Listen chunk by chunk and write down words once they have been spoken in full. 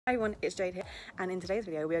Hi everyone, it's Jade here, and in today's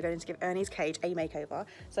video we are going to give Ernie's cage a makeover.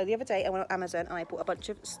 So the other day I went on Amazon and I bought a bunch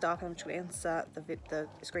of stuff, and I'm just going to insert the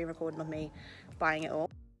screen recording of me buying it all.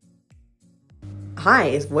 Hi,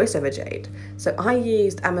 it's voiceover Jade. So I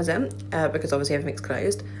used Amazon because obviously everything's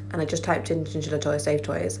closed, and I just typed in chinchilla toys, save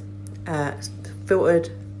toys, filtered,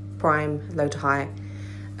 prime, low to high,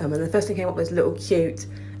 and the first thing came up was this little cute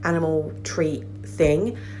animal treat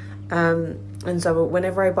thing. And so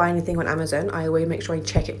whenever I buy anything on Amazon, I always make sure I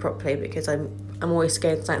check it properly, because I'm always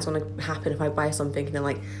scared something's going to happen if I buy something and then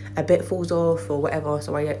like a bit falls off or whatever.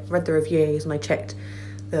 So I read the reviews and I checked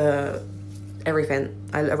everything.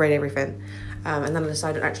 I read everything. And then I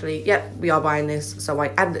decided, actually, yep, we are buying this. So I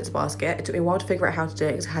added it to basket. It took me a while to figure out how to do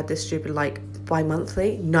it because I had this stupid like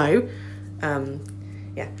bi-monthly. No.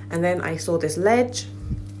 Yeah. And then I saw this ledge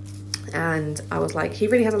and I was like, he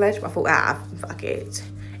really has a ledge, but I thought, fuck it.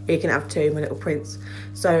 You can have two, my little prince.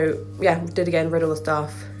 So yeah, did again, read all the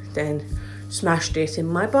stuff, then smashed it in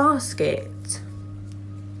my basket.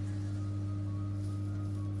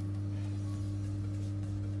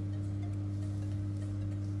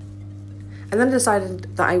 And then I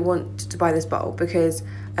decided that I want to buy this bowl because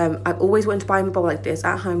I've always wanted to buy a bowl like this.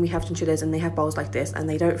 At home we have chinchillas and they have bowls like this, and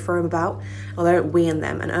they don't throw them about, or they don't wee in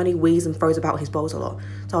them, and Ernie wees and throws about his bowls a lot.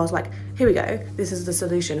 So I was like, here we go, this is the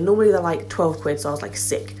solution. And normally they're like 12 quid, so I was like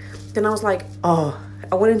sick. Then I was like, oh,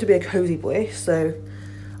 I want him to be a cozy boy, so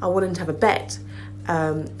I want him to have a bed.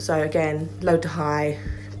 So again, low to high,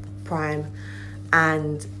 prime,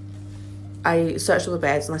 and I searched all the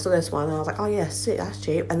beds and I saw this one and I was like, oh yeah, sick, that's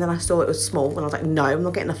cheap. And then I saw it was small and I was like, no, I'm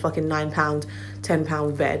not getting a fucking £9,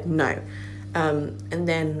 £10 bed, no. And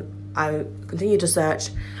then I continued to search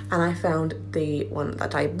and I found the one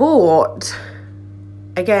that I bought.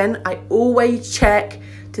 Again, I always check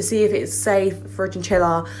to see if it's safe for a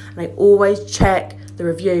chinchilla, and I always check the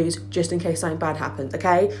reviews just in case something bad happens,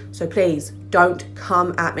 okay? So please, don't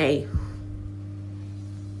come at me.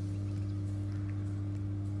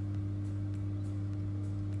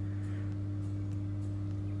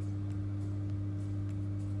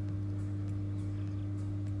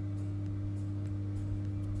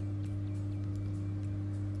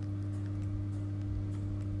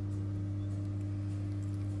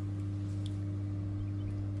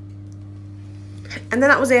 And then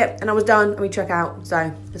that was it, and I was done, and we check out.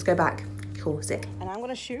 So let's go back. Cool, sick. And I'm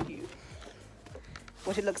gonna show you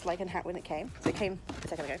what it looks like and how when it came. So it came a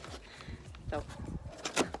second ago. So,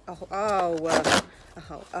 a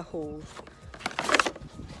hole.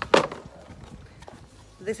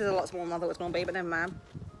 This is a lot smaller than I thought it was gonna be, but never mind.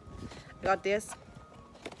 I got this.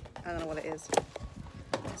 I don't know what it is.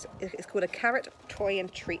 It's called a carrot toy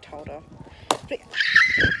and treat holder.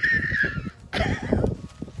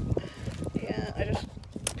 I just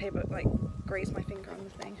paper like grazed my finger on the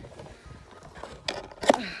thing.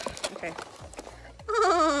 Okay.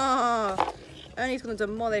 Oh, Ernie's gonna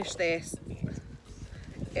demolish this.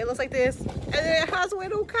 It looks like this, and then it has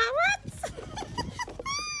little carrots.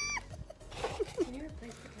 Can you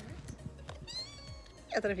replace the carrots?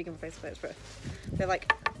 I don't know if you can replace the carrots, but they're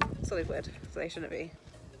like solid wood, so they shouldn't be.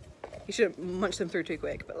 You shouldn't munch them through too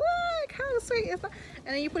quick. But look, how sweet is that?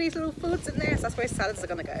 And then you put these little foods in there, so that's where salads are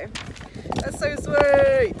gonna go. That's so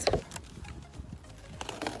sweet.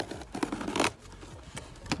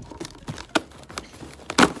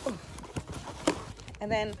 Oh.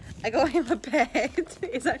 And then I got him a bed.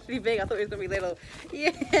 It's actually big. I thought it was gonna be little.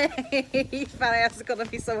 Yay! Fat ass is gonna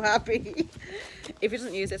be so happy. If he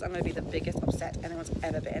doesn't use this, I'm gonna be the biggest upset anyone's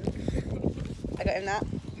ever been. I got him that.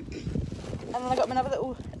 And then I got him another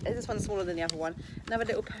little, this one's smaller than the other one, another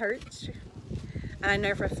little perch. And I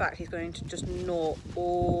know for a fact he's going to just gnaw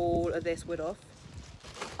all of this wood off.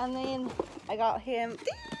 And then I got him,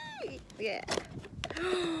 yeah.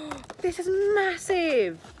 This is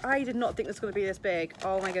massive. I did not think this was going to be this big.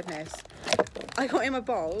 Oh my goodness. I got him a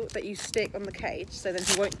bowl that you stick on the cage so then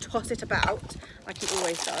he won't toss it about like he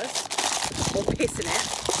always does. Or piss in it.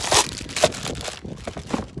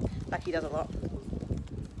 Like he does a lot.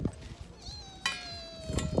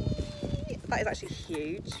 That is actually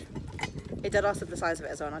huge. It did ask the size of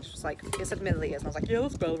it as well, and I just was like, it said milliliters, and I was like, yeah,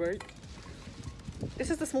 that's about right. This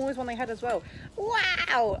is the smallest one they had as well.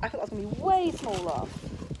 Wow! I thought that was going to be way smaller.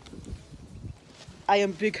 I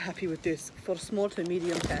am big happy with this for small to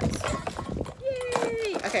medium pets.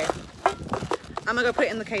 Yay! Okay. I'm going to go put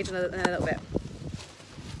it in the cage in a little bit.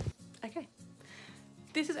 Okay.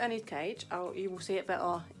 This is Ernie's cage. You will see it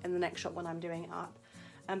better in the next shot when I'm doing it up.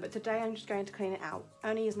 But today I'm just going to clean it out.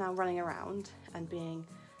 Ernie is now running around and being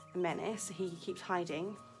a menace. He keeps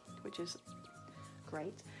hiding, which is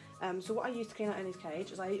great. So what I use to clean out Ernie's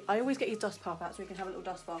cage is I always get his dust bath out so he can have a little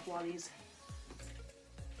dust bath while he's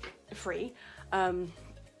free.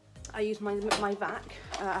 I use my vac.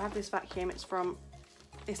 I have this vacuum. It's from,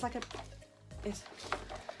 it's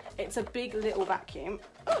a big little vacuum.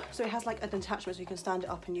 So it has like an attachment so you can stand it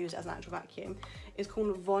up and use it as an actual vacuum. It's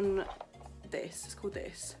called it's called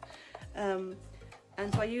this. And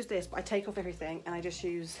so I use this, but I take off everything and I just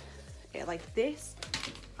use it like this.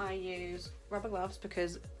 I use rubber gloves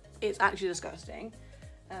because it's actually disgusting.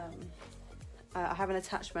 I have an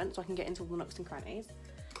attachment so I can get into all the nooks and crannies.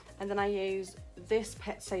 And then I use this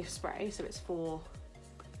Pet Safe spray, so it's for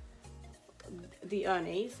the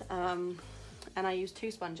Ernies. And I use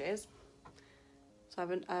 2 sponges. So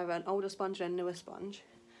I have an older sponge and a newer sponge.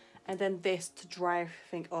 And then this to dry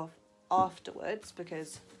everything off afterwards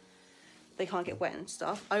because they can't get wet and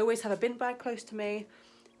stuff. I always have a bin bag close to me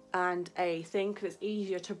and a thing because it's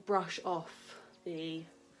easier to brush off the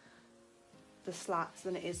slats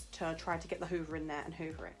than it is to try to get the hoover in there and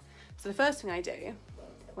hoover it. So the first thing I do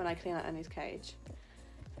when I clean out Ernie's cage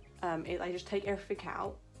is I just take everything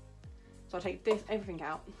out. So I'll take everything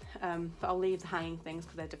out, but I'll leave the hanging things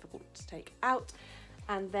because they're difficult to take out.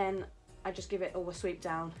 And then I just give it all a sweep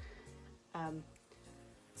down.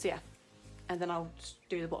 So yeah, and then I'll just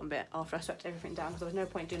do the bottom bit after I swept everything down because there was no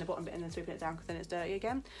point doing the bottom bit and then sweeping it down because then it's dirty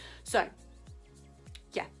again. So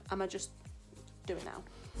yeah, I'm gonna just do it now.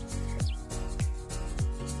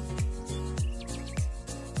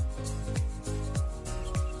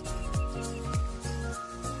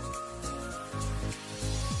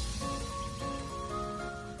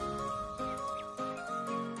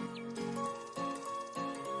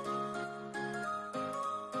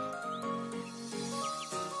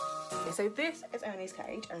 So this is Ernie's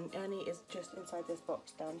cage, and Ernie is just inside this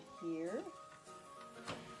box down here.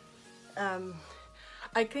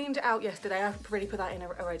 I cleaned it out yesterday. I've already put that in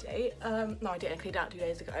already. No, I didn't. I cleaned it out 2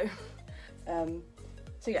 days ago.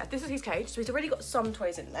 So yeah, this is his cage. So he's already got some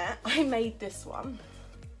toys in there. I made this one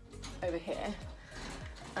over here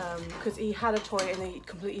because he had a toy and he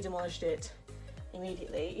completely demolished it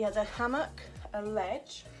immediately. He has a hammock, a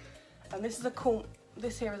ledge, and this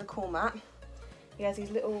here is a cool mat. He has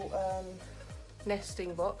these little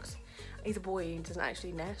nesting box. He's a boy, he doesn't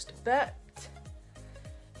actually nest, but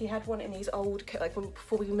he had one in his old, like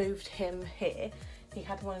before we moved him here, he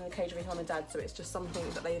had one in the cage with his mum and dad, so it's just something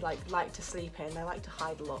that they like to sleep in. They like to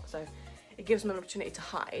hide a lot, so it gives them an opportunity to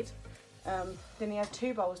hide. Then he has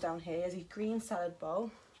 2 bowls down here. He has his green salad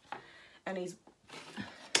bowl and his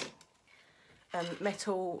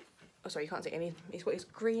metal, oh sorry, you can't see any, he's got his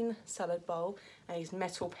green salad bowl and his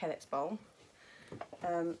metal pellets bowl.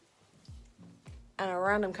 And a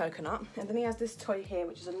random coconut, and then he has this toy here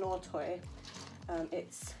which is a Nord toy.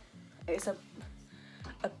 It's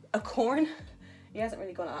a corn. He hasn't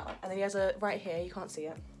really gone out, and then he has a right here, you can't see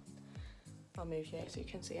it, I'll move you so you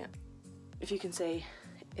can see it. If you can see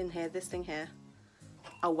in here, this thing here,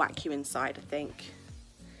 I'll whack you inside I think.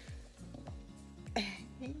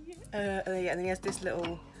 And then he has this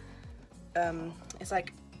little it's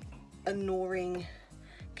like a gnawing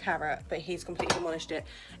carrot, but he's completely demolished it.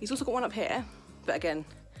 He's also got one up here, but again,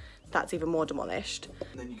 that's even more demolished.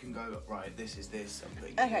 And then you can go, right, this is this.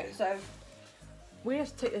 Okay, so we have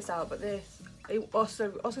to take this out, but it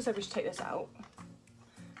also said we should take this out,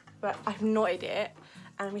 but I've knotted it,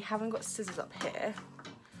 and we haven't got scissors up here.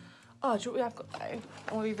 Oh, do you know what we have got though?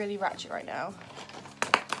 I'm gonna be really ratchet right now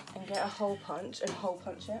and get a hole punch and hole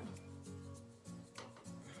punch it.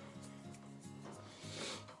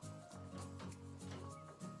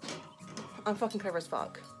 I'm fucking clever as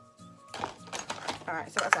fuck.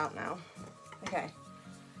 Alright, so that's out now. Okay.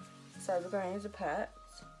 So we're going into perch.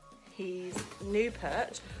 His new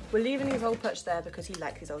perch. We're leaving his old perch there because he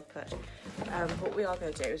likes his old perch. What we are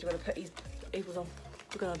going to do is we're going to put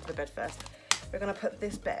we're going to do the bed first. We're going to put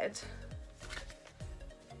this bed,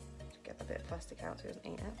 get the bit of plastic out so he doesn't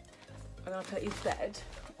eat it. We're going to put his bed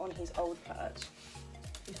on his old perch.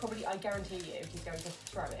 He's probably, I guarantee you, he's going to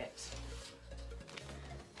throw it.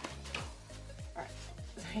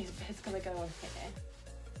 His bed's gonna go on here.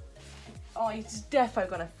 Oh, he's defo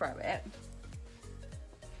gonna throw it.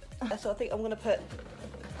 So I think I'm gonna put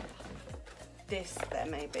this there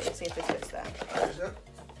maybe, see if this fits there. What is it?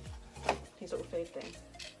 His little food thing.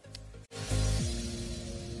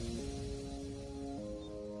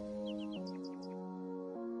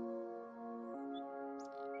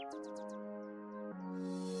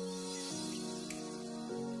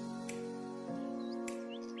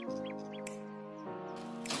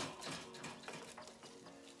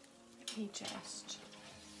 He just...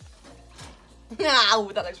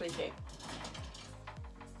 Ow, that looks really cute.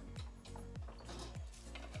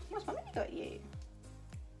 What's my mummy got you?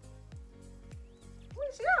 What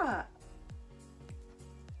is that?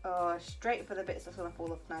 Oh, straight for the bits that's gonna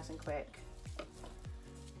fall off nice and quick.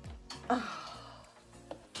 Oh.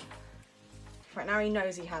 Right, now he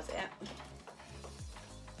knows he has it.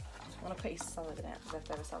 I want to put his salad in it,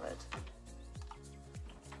 leftover salad.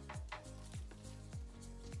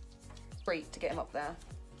 Treat to get him up there.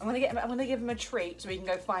 I'm gonna give him a treat so he can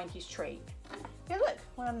go find his treat. Yeah, look.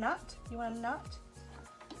 Want a nut? You want a nut?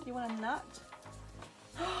 You want a nut?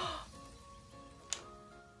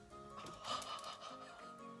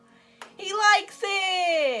 He likes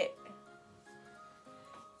it!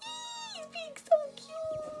 He's being so cute!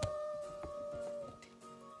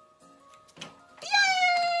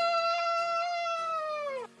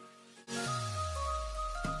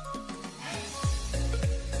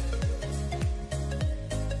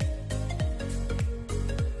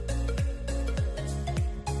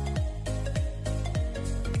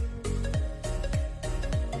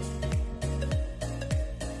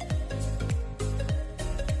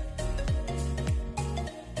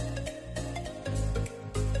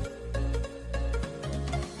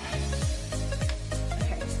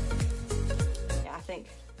 I think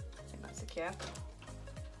that's secure.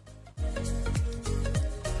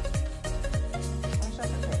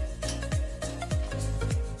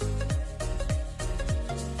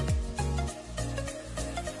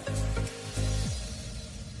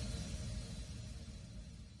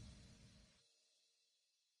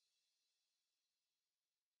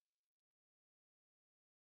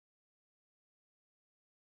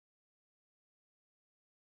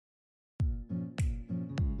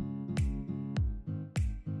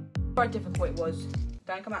 How difficult it was.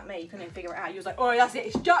 Don't come at me, you couldn't even figure it out. You was like, oh, that's it,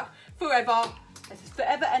 it's stuck forever. This is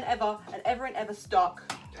forever and ever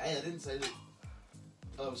stuck. Hey, I didn't say that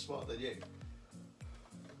I was smarter than you.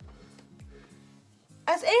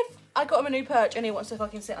 As if I got him a new perch and he wants to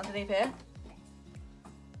fucking sit underneath here.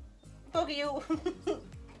 Fuck you.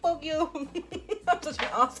 Fuck you. I'm such an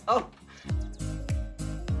asshole.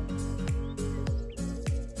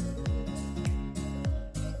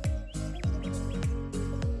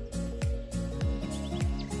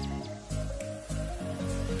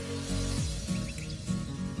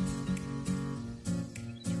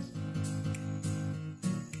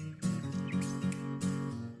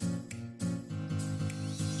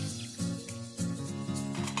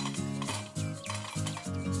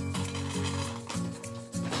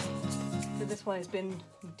 This one has been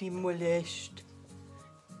demolished.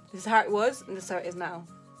 This is how it was, and this is how it is now.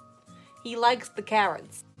 He likes the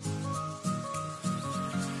carrots.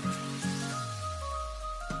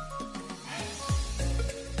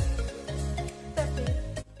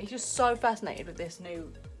 He's just so fascinated with this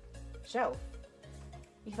new shelf.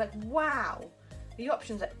 He's like, wow, the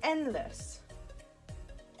options are endless.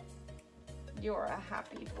 You're a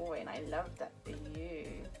happy boy, and I love that for you.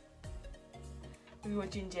 Your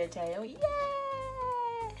ginger tail, yeah!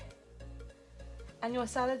 And your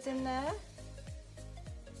salad's in there.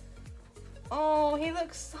 Oh, he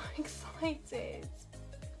looks so excited.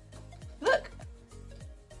 Look!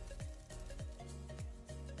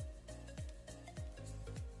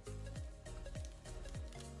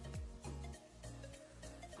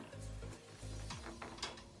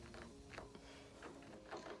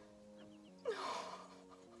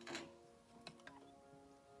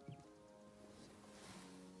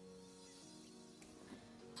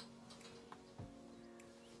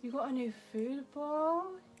 You got a new food bowl?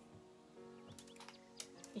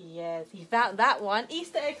 Yes, he found that one.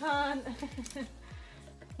 Easter egg hunt.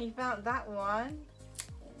 He found that one.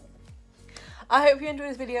 I hope you enjoyed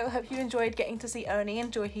this video. I hope you enjoyed getting to see Ernie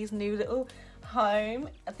enjoy his new little home.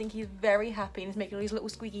 I think he's very happy and he's making all these little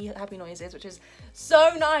squeaky happy noises, which is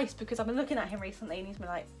so nice because I've been looking at him recently and he's been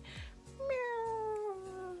like,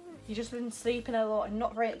 meow. He's just been sleeping a lot and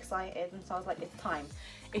not very excited, and so I was like, it's time.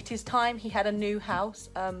 It is time. He had a new house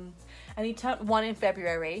and he turned 1 in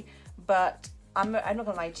February, but I'm not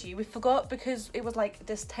gonna lie to you, we forgot because it was like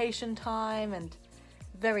dissertation time and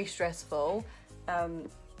very stressful.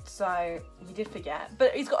 So he did forget,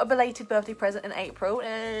 but he's got a belated birthday present in April.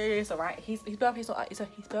 It's all right. His birthday's not. His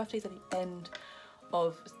birthday's at the end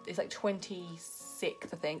of. It's like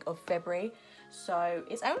 26th, I think, of February. So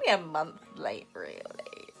it's only a month late, really.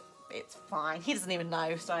 It's fine. He doesn't even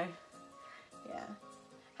know. So yeah.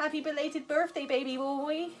 Happy belated birthday, baby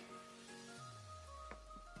boy.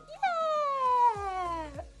 Yeah.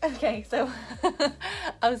 Okay, so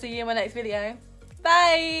I'll see you in my next video.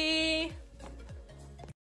 Bye.